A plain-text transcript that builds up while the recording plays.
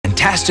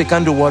fantastic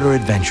underwater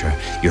adventure,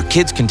 your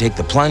kids can take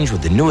the plunge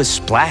with the newest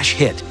splash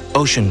hit,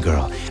 Ocean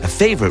Girl, a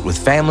favorite with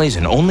families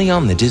and only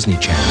on the Disney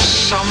Channel.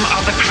 Some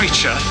other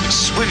creature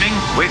swimming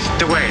with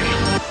the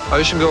whale.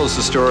 Ocean Girl is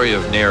the story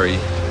of Neri,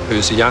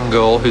 who's a young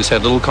girl who's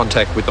had little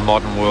contact with the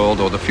modern world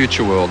or the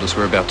future world as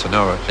we're about to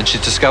know it. And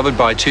she's discovered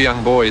by two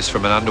young boys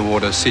from an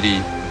underwater city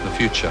in the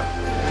future.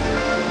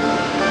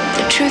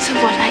 The truth of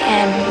what I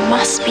am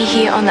must be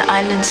here on the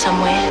island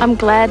somewhere. I'm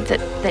glad that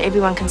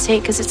everyone can see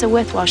it because it's a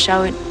worthwhile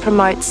show. It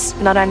promotes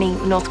not only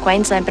North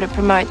Queensland, but it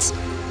promotes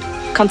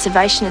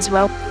conservation as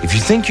well. If you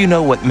think you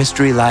know what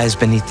mystery lies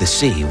beneath the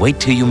sea, wait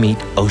till you meet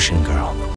Ocean Girl.